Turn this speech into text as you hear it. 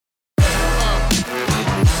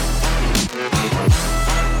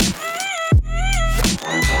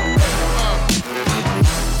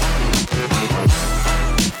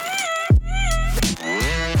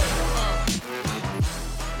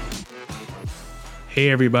Hey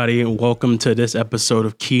everybody, and welcome to this episode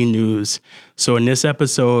of Key News. So in this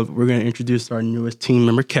episode, we're going to introduce our newest team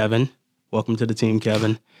member, Kevin. Welcome to the team,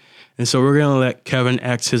 Kevin. And so we're going to let Kevin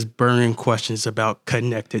ask his burning questions about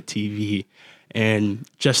connected TV and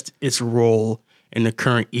just its role in the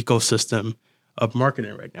current ecosystem of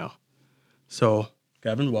marketing right now. So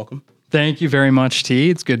Kevin, welcome. Thank you very much, T.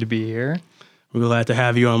 It's good to be here. We're glad to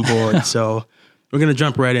have you on board. So we're going to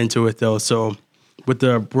jump right into it though. So with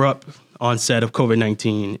the abrupt onset of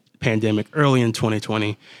COVID-19 pandemic early in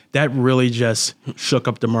 2020, that really just shook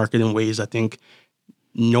up the market in ways I think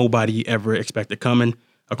nobody ever expected coming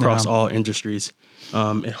across all industries.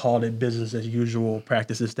 It halted business as usual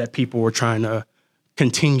practices that people were trying to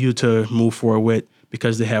continue to move forward with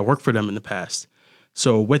because they had worked for them in the past.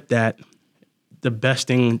 So with that, the best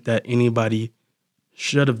thing that anybody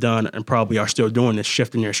should have done and probably are still doing is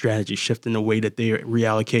shifting their strategy, shifting the way that they are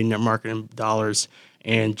reallocating their marketing dollars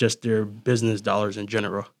and just their business dollars in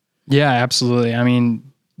general. Yeah, absolutely. I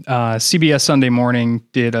mean, CBS Sunday Morning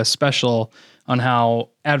did a special on how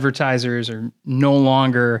advertisers are no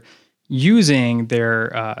longer using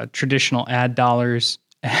their traditional ad dollars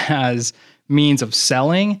as means of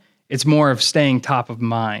selling. It's more of staying top of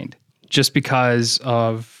mind just because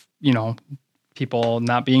of, people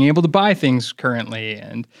not being able to buy things currently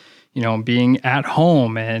and being at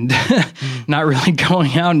home and not really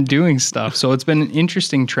going out and doing stuff. So it's been an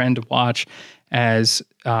interesting trend to watch as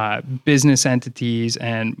business entities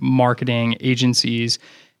and marketing agencies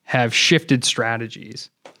have shifted strategies.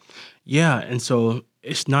 Yeah, and so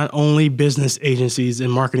it's not only business agencies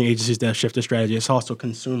and marketing agencies that have shifted strategy, it's also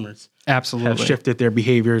consumers. Absolutely. Have shifted their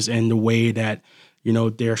behaviors and the way that,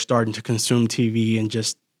 they're starting to consume TV and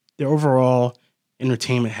just their overall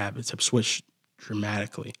entertainment habits have switched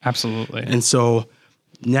dramatically. Absolutely. And so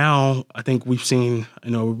now I think we've seen,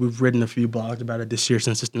 we've written a few blogs about it this year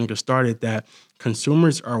since this thing got started, that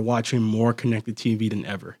consumers are watching more connected TV than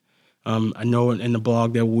ever. I know in the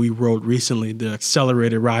blog that we wrote recently, the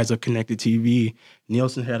accelerated rise of connected TV,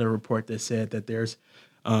 Nielsen had a report that said that there's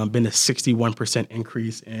been a 61%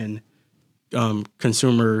 increase in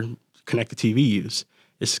consumer connected TV use.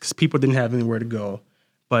 It's because people didn't have anywhere to go.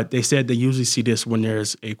 But they said they usually see this when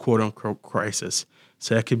there's a quote-unquote crisis.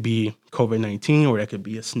 So that could be COVID-19 or that could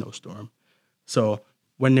be a snowstorm. So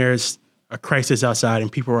when there's a crisis outside and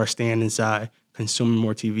people are staying inside, consuming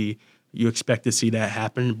more TV, you expect to see that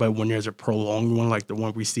happen. But when there's a prolonged one like the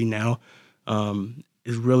one we see now,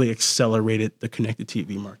 it's really accelerated the connected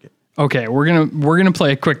TV market. Okay, we're gonna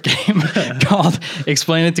play a quick game called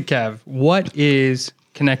Explain It to Kev. What is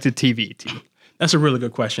connected TV, T? That's a really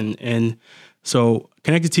good question. And so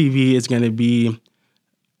connected TV is going to be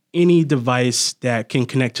any device that can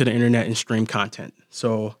connect to the internet and stream content.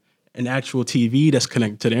 So an actual TV that's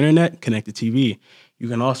connected to the internet, connected TV. You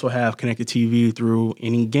can also have connected TV through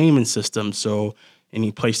any gaming system. So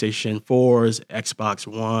any PlayStation 4s, Xbox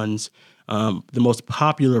Ones. The most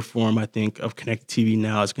popular form, I think, of connected TV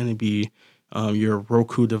now is going to be your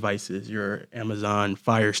Roku devices, your Amazon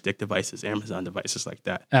Fire Stick devices, Amazon devices like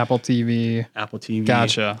that. Apple TV.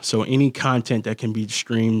 Gotcha. So any content that can be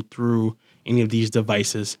streamed through any of these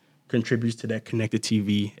devices contributes to that connected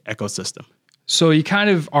TV ecosystem. So you kind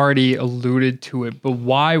of already alluded to it, but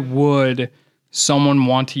why would someone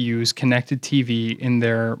want to use connected TV in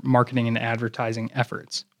their marketing and advertising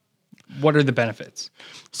efforts? What are the benefits?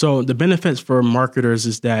 So the benefits for marketers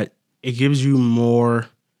is that it gives you more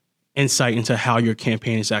insight into how your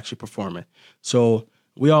campaign is actually performing. So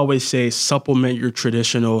we always say supplement your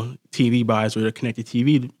traditional TV buys with a connected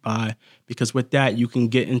TV buy, because with that, you can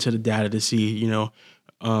get into the data to see,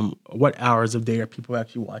 what hours of day are people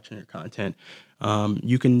actually watching your content.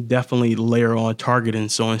 You can definitely layer on targeting.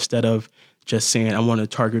 So instead of just saying, I want to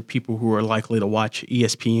target people who are likely to watch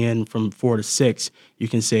ESPN from 4 to 6, you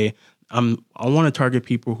can say, I want to target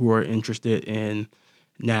people who are interested in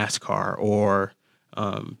NASCAR or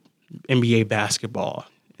NBA basketball.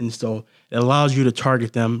 And so it allows you to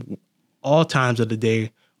target them all times of the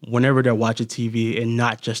day, whenever they're watching TV, and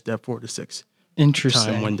not just that 4 to 6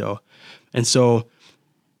 time window. And so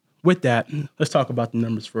with that, let's talk about the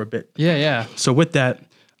numbers for a bit. Yeah. So with that,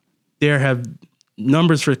 there have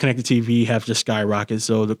numbers for connected TV have just skyrocketed.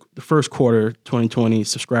 So the first quarter 2020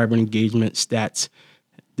 subscriber engagement stats,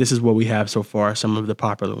 this is what we have so far, some of the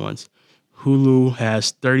popular ones. Hulu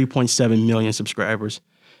has 30.7 million subscribers.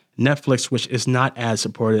 Netflix, which is not ad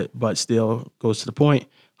supported, but still goes to the point,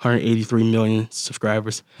 183 million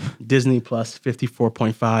subscribers. Disney Plus,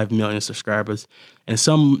 54.5 million subscribers. And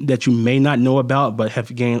some that you may not know about but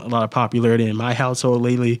have gained a lot of popularity in my household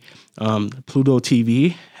lately. Pluto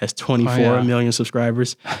TV has 24 million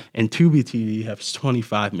subscribers, and Tubi TV has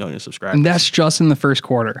 25 million subscribers. And that's just in the first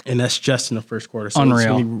quarter. And that's just in the first quarter. So Unreal. It's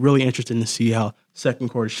going to be really interesting to see how second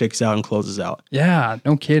quarter shakes out and closes out. Yeah,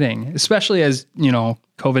 no kidding. Especially as,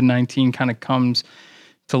 COVID-19 kind of comes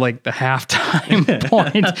to like the halftime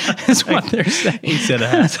point is what they're saying. Instead of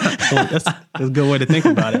halftime point. That's a good way to think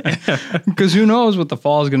about it. Because who knows what the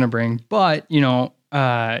fall is going to bring. But,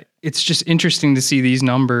 it's just interesting to see these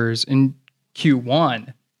numbers in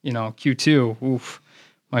Q1. Q2,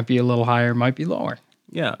 might be a little higher, might be lower.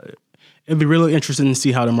 Yeah. It'd be really interesting to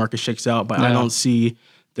see how the market shakes out, but I don't see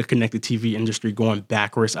the connected TV industry going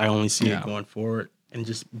backwards. I only see it going forward and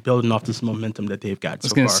just building off this momentum that they've got so far. I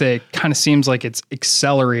was going to say, it kind of seems like it's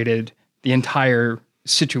accelerated the entire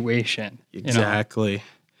situation. Exactly.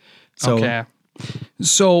 Okay.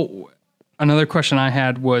 So another question I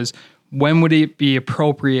had was, when would it be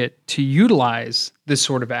appropriate to utilize this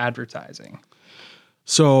sort of advertising?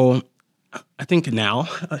 So I think now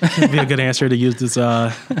would be a good answer to use this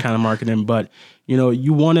kind of marketing, but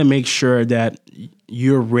you want to make sure that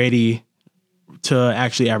you're ready to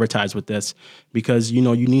actually advertise with this, because you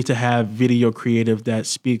need to have video creative that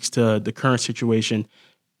speaks to the current situation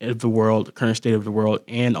of the world, current state of the world,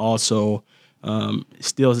 and also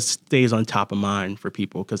still stays on top of mind for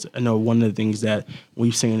people. Because I know one of the things that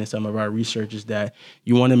we've seen in some of our research is that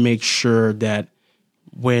you want to make sure that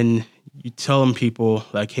when you tell them people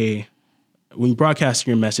like, hey, when you broadcast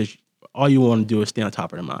your message, all you want to do is stay on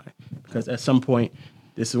top of their mind, because at some point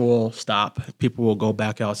this will stop. People will go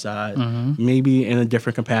back outside, maybe in a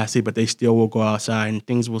different capacity, but they still will go outside and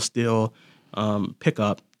things will still pick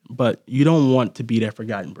up. But you don't want to be that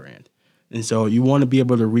forgotten brand. And so you want to be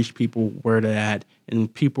able to reach people where they're at.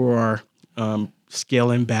 And people are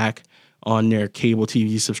scaling back on their cable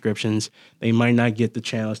TV subscriptions. They might not get the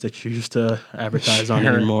channels that you used to advertise on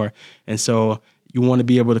anymore. And so you want to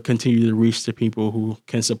be able to continue to reach the people who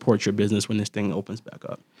can support your business when this thing opens back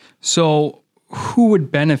up. So who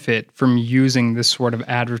would benefit from using this sort of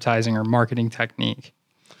advertising or marketing technique?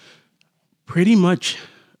 Pretty much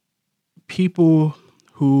people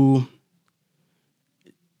who...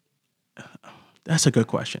 That's a good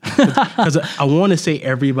question, because I want to say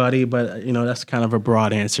everybody, but that's kind of a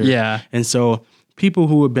broad answer. Yeah. And so people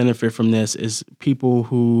who would benefit from this is people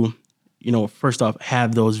who, first off,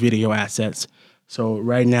 have those video assets. So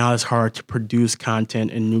right now it's hard to produce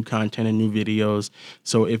content and new videos.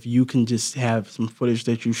 So if you can just have some footage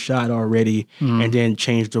that you shot already and then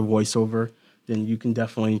change the voiceover, then you can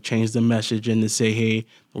definitely change the message and to say, hey,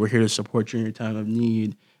 we're here to support you in your time of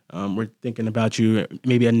need. We're thinking about you,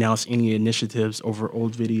 maybe announce any initiatives over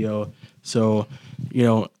old video. So,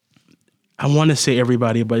 I want to say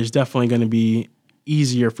everybody, but it's definitely going to be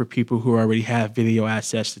easier for people who already have video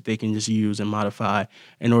assets that they can just use and modify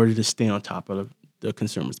in order to stay on top of the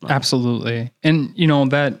consumer's mind. Absolutely. And,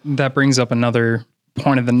 that brings up another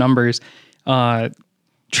point of the numbers.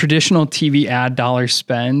 Traditional TV ad dollar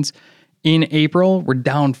spends in April were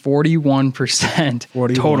down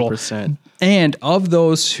 41% total. And of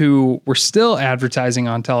those who were still advertising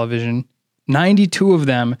on television, 92 of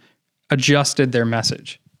them adjusted their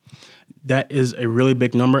message. That is a really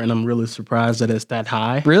big number, and I'm really surprised that it's that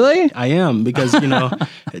high. Really? I am, because,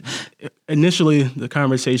 initially the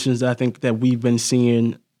conversations I think that we've been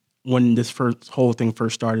seeing when this whole thing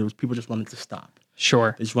first started was people just wanted to stop.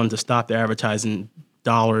 Sure. They just wanted to stop their advertising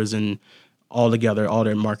dollars and all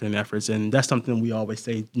their marketing efforts. And that's something we always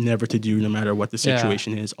say never to do, no matter what the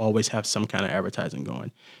situation is. Always have some kind of advertising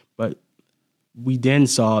going. But we then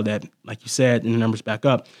saw that, like you said, and the numbers back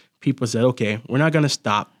up, people said, okay, we're not going to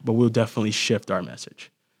stop, but we'll definitely shift our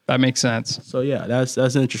message. That makes sense. So yeah, that's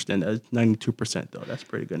interesting. That's 92% though. That's a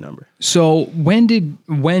pretty good number. So when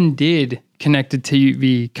did connected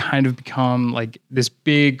TV kind of become like this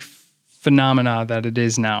big phenomena that it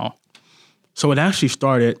is now? So it actually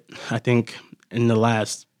started, I think, in the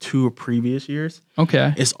last 2 previous years.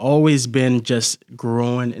 Okay. It's always been just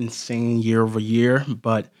growing insane year over year.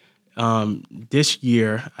 But this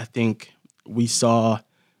year, I think we saw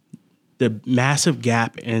the massive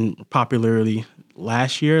gap in popularity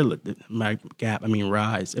last year.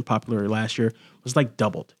 Rise in popularity last year was like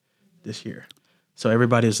doubled this year. So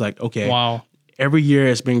everybody's like, okay, wow. Every year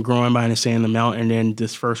it's been growing by an insane amount. And then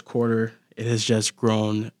this first quarter, it has just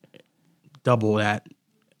grown double that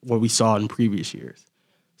what we saw in previous years.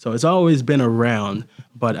 So it's always been around,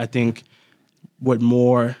 but I think with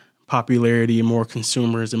more popularity and more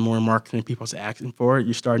consumers and more marketing people's asking for it,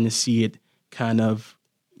 you're starting to see it kind of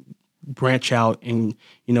branch out, and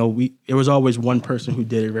there was always one person who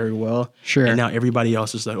did it very well. Sure. And now everybody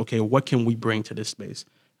else is like, okay, what can we bring to this space?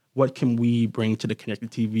 What can we bring to the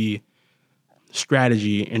connected TV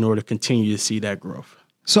strategy in order to continue to see that growth?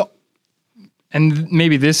 So, and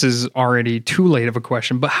maybe this is already too late of a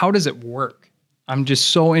question, but how does it work? I'm just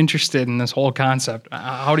so interested in this whole concept.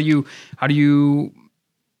 How do you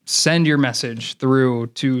send your message through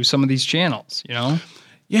to some of these channels,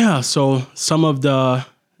 Yeah, so in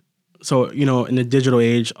the digital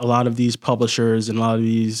age, a lot of these publishers and a lot of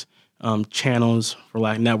these channels, for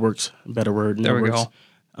lack of networks, better word, networks,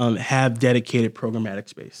 have dedicated programmatic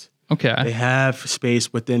space. Okay. They have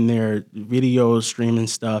space within their video streaming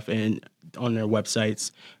stuff and on their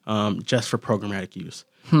websites just for programmatic use.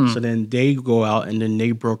 So then they go out and then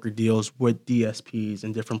they broker deals with DSPs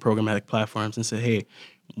and different programmatic platforms and say, hey,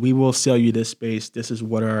 we will sell you this space. This is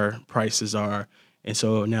what our prices are. And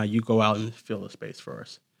so now you go out and fill the space for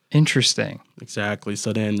us. Interesting. Exactly.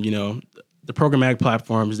 So then, the programmatic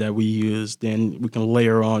platforms that we use, then we can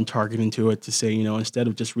layer on targeting to it to say, instead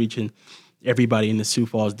of just reaching everybody in the Sioux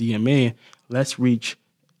Falls DMA, let's reach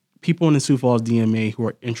people in the Sioux Falls DMA who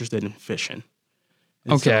are interested in fishing.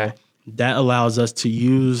 And okay. So that allows us to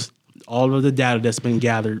use all of the data that's been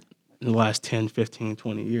gathered in the last 10, 15,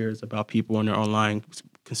 20 years about people and their online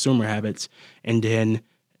consumer habits, and then,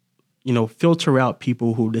 filter out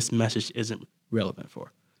people who this message isn't relevant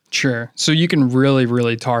for. Sure. So you can really,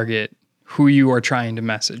 really target who you are trying to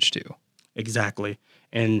message to. Exactly.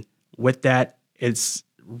 And with that, it's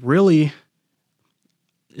really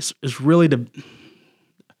the,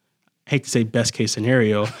 I hate to say best case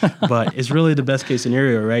scenario, but it's really the best case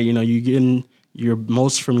scenario, right? You getting your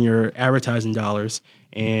most from your advertising dollars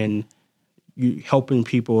and you helping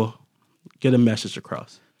people get a message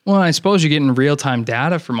across. Well, I suppose you're getting real-time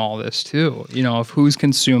data from all this too, of who's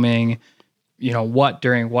consuming, what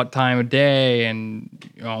during what time of day, and,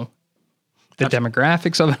 the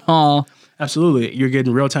demographics of it all. Absolutely. You're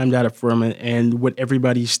getting real-time data from it, and with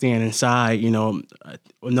everybody staying inside,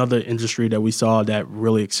 another industry that we saw that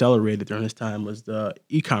really accelerated during this time was the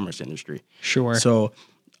e-commerce industry. Sure. So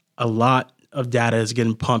a lot of data is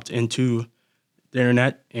getting pumped into the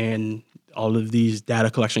internet, and all of these data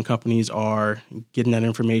collection companies are getting that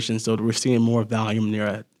information, so we're seeing more volume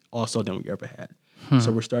there also than we ever had.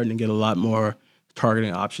 So we're starting to get a lot more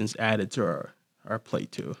targeting options added to our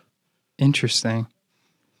plate too. Interesting.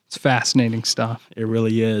 It's fascinating stuff. It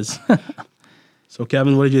really is. So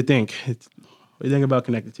Kevin, what did you think? What do you think about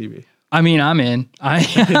connected TV? I mean, I'm in.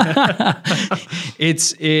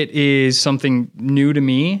 It is something new to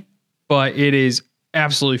me, but it is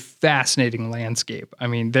absolutely fascinating landscape. I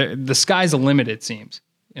mean, the sky's the limit, it seems,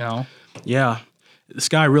 Yeah, the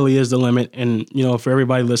sky really is the limit. And, for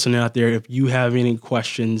everybody listening out there, if you have any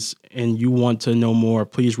questions and you want to know more,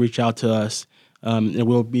 please reach out to us and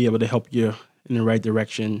we'll be able to help you in the right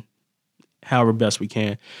direction however best we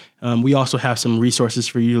can. We also have some resources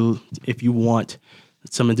for you if you want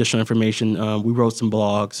some additional information. We wrote some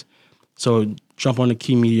blogs. So jump on the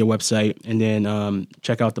Key Media website and then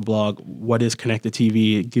check out the blog, What is Connected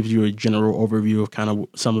TV? It gives you a general overview of kind of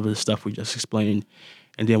some of the stuff we just explained.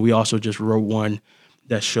 And then we also just wrote one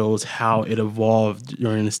that shows how it evolved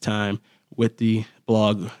during this time with the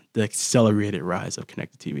blog, The Accelerated Rise of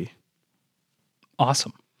Connected TV.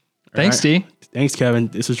 Awesome. Thanks, D. Thanks, Kevin.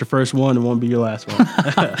 This is your first one. It won't be your last one.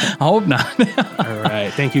 I hope not. All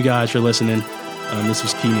right. Thank you guys for listening. This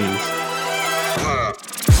was Key News.